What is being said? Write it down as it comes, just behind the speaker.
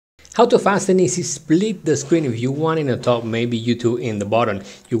How to fast and easy split the screen if you want in the top, maybe YouTube in the bottom.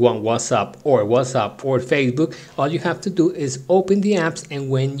 You want WhatsApp or Facebook. All you have to do is open the apps, and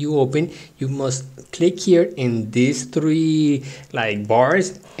when you open, you must click here in these three like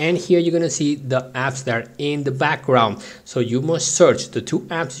bars, and here you're gonna see the apps that are in the background. So you must search the two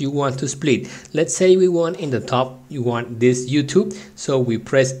apps you want to split. Let's say we want in the top, you want this YouTube, so we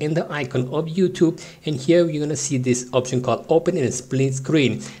press in the icon of YouTube, and here you're gonna see this option called open in a split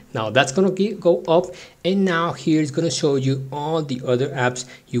screen. Now that's gonna go up, and now here it's gonna show you all the other apps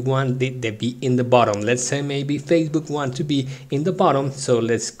you want it to be in the bottom. Let's say maybe Facebook want to be in the bottom, so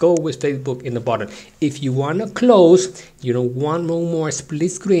let's go with Facebook in the bottom. If you want to close, you don't want no more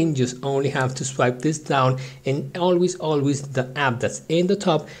split screen, just only have to swipe this down, and always the app that's in the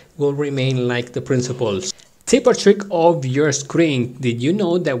top will remain like the principles. Tip or trick of your screen. Did you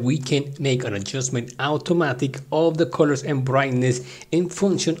know that we can make an adjustment automatic of the colors and brightness in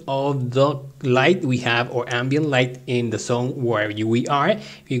function of the light we have or ambient light in the zone where we are?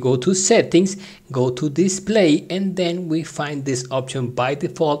 We go to settings, go to display, and then we find this option by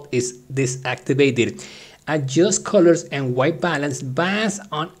default is disactivated. Adjust colors and white balance based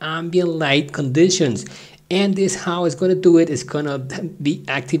on ambient light conditions. And this how it's going to do it is going to be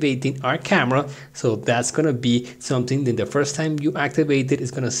activating our camera. So that's going to be something that the first time you activate it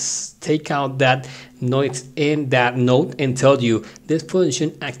is going to take out that noise in that note and tell you this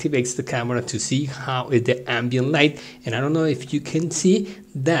function activates the camera to see how is the ambient light. And I don't know if you can see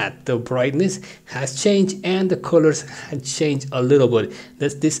that the brightness has changed and the colors have changed a little bit.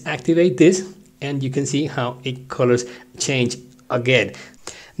 Let's disactivate this, and you can see how it colors change again.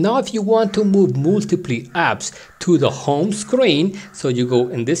 Now if you want to move multiple apps to the home screen, so you go,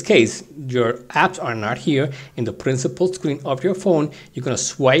 in this case your apps are not here in the principal screen of your phone, you're going to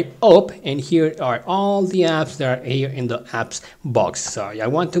swipe up, and here are all the apps that are here in the apps box. Sorry, I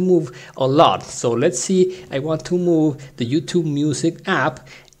want to move a lot, so let's see, I want to move the YouTube Music app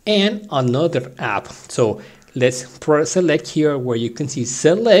and another app. So let's select here where you can see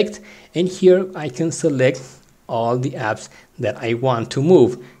select, and here I can select all the apps that I want to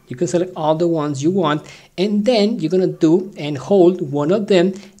move. You can select all the ones you want, and then you're gonna do and hold one of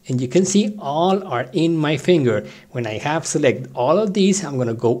them, and you can see all are in my finger. When I have select all of these, I'm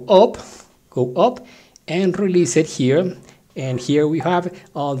gonna go up and release it here, and here we have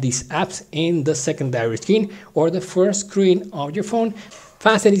all these apps in the secondary screen or the first screen of your phone.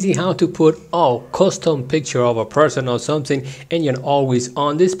 Fast and easy how to put a custom picture of a person or something, and you're always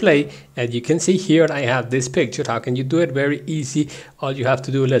on display. As you can see here, I have this picture. How can you do it? Very easy. All you have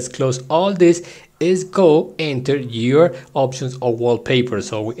to do, let's close all this, is go enter your options of wallpaper.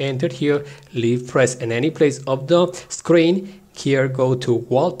 So we entered here, leave press in any place of the screen. Here go to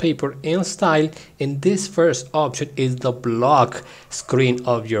wallpaper and style, and this first option is the block screen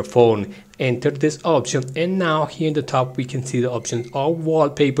of your phone. Enter this option, and now here in the top we can see the options of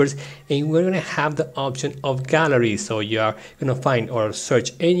wallpapers, and we're gonna have the option of gallery. So you are gonna find or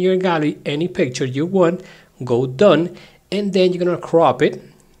search in your gallery any picture you want, go done, and then you're gonna crop it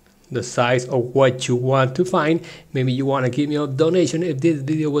the size of what you want to find. Maybe you want to give me a donation if this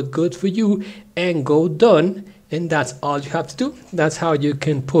video was good for you, and go done. And that's all you have to do. That's how you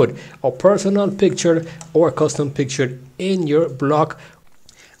can put a personal picture or custom picture in your blog.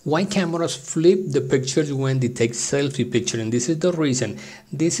 Why cameras flip the pictures when they take selfie picture? And this is the reason.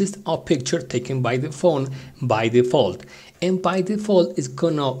 This is a picture taken by the phone by default. And by default, it's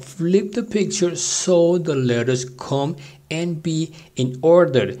gonna flip the picture so the letters come and be in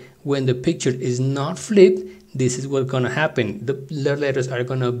order. When the picture is not flipped, this is what's gonna happen. The letters are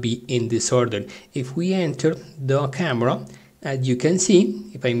gonna be in disorder. If we enter the camera, as you can see,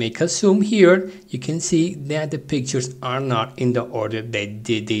 if I make a zoom here, you can see that the pictures are not in the order that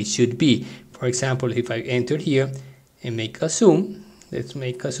they should be. For example, if I enter here and make a zoom, let's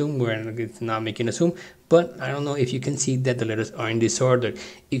make a zoom where it's not making a zoom, but I don't know if you can see that the letters are in disorder.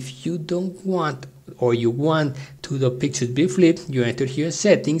 If you don't want, or you want to the pictures be flipped, you enter here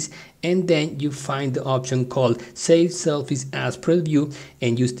settings, and then you find the option called save selfies as preview,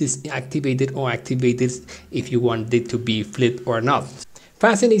 and use this activated or activated if you want it to be flipped or not.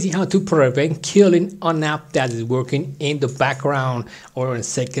 Fast and easy how to prevent killing an app that is working in the background or in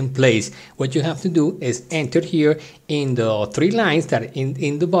second place. What you have to do is enter here in the three lines that are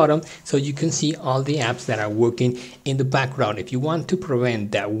in the bottom, so you can see all the apps that are working in the background. If you want to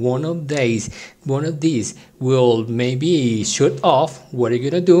prevent that one of these will maybe shut off, what you're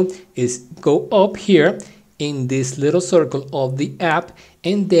gonna do is go up here in this little circle of the app,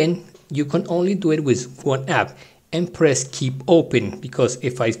 and then you can only do it with one app, and press keep open, because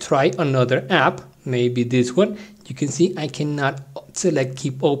if I try another app, maybe this one, you can see I cannot select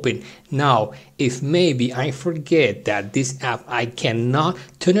keep open. Now if maybe I forget that this app I cannot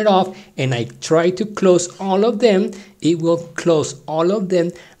turn it off and I try to close all of them, it will close all of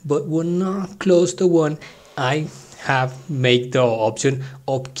them but will not close the one I have make the option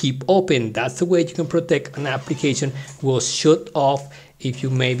of keep open. That's the way you can protect an application will shut off if you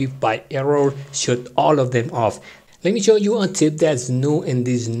maybe by error shut all of them off. Let me show you a tip that's new in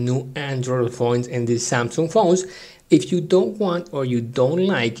these new Android phones and these Samsung phones. If you don't want or you don't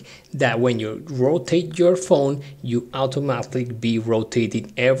like that when you rotate your phone, you automatically be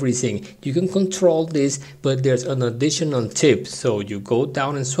rotating everything. You can control this, but there's an additional tip. So you go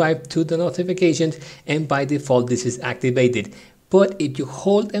down and swipe to the notifications and by default this is activated. But if you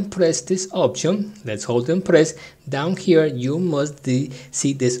hold and press this option, let's hold and press down here, you must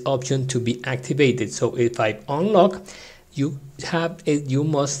see this option to be activated. So if I unlock, you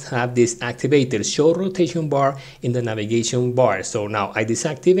must have this activated, show rotation bar in the navigation bar. So now I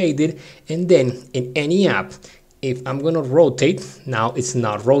deactivated, and then in any app, if I'm gonna rotate, now it's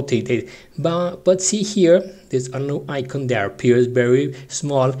not rotated, but see here, there's a new icon that appears very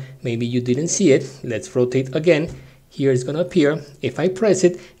small. Maybe you didn't see it. Let's rotate again. Here it's gonna appear. If I press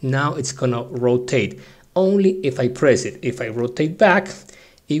it, now it's gonna rotate. Only if I press it. If I rotate back,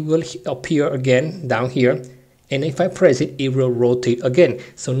 it will appear again down here. And if I press it, it will rotate again.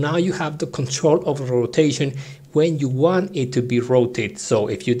 So now you have the control of rotation when you want it to be rotated. So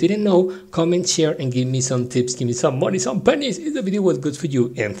if you didn't know, comment, share, and give me some tips, give me some money, some pennies if the video was good for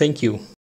you. And thank you.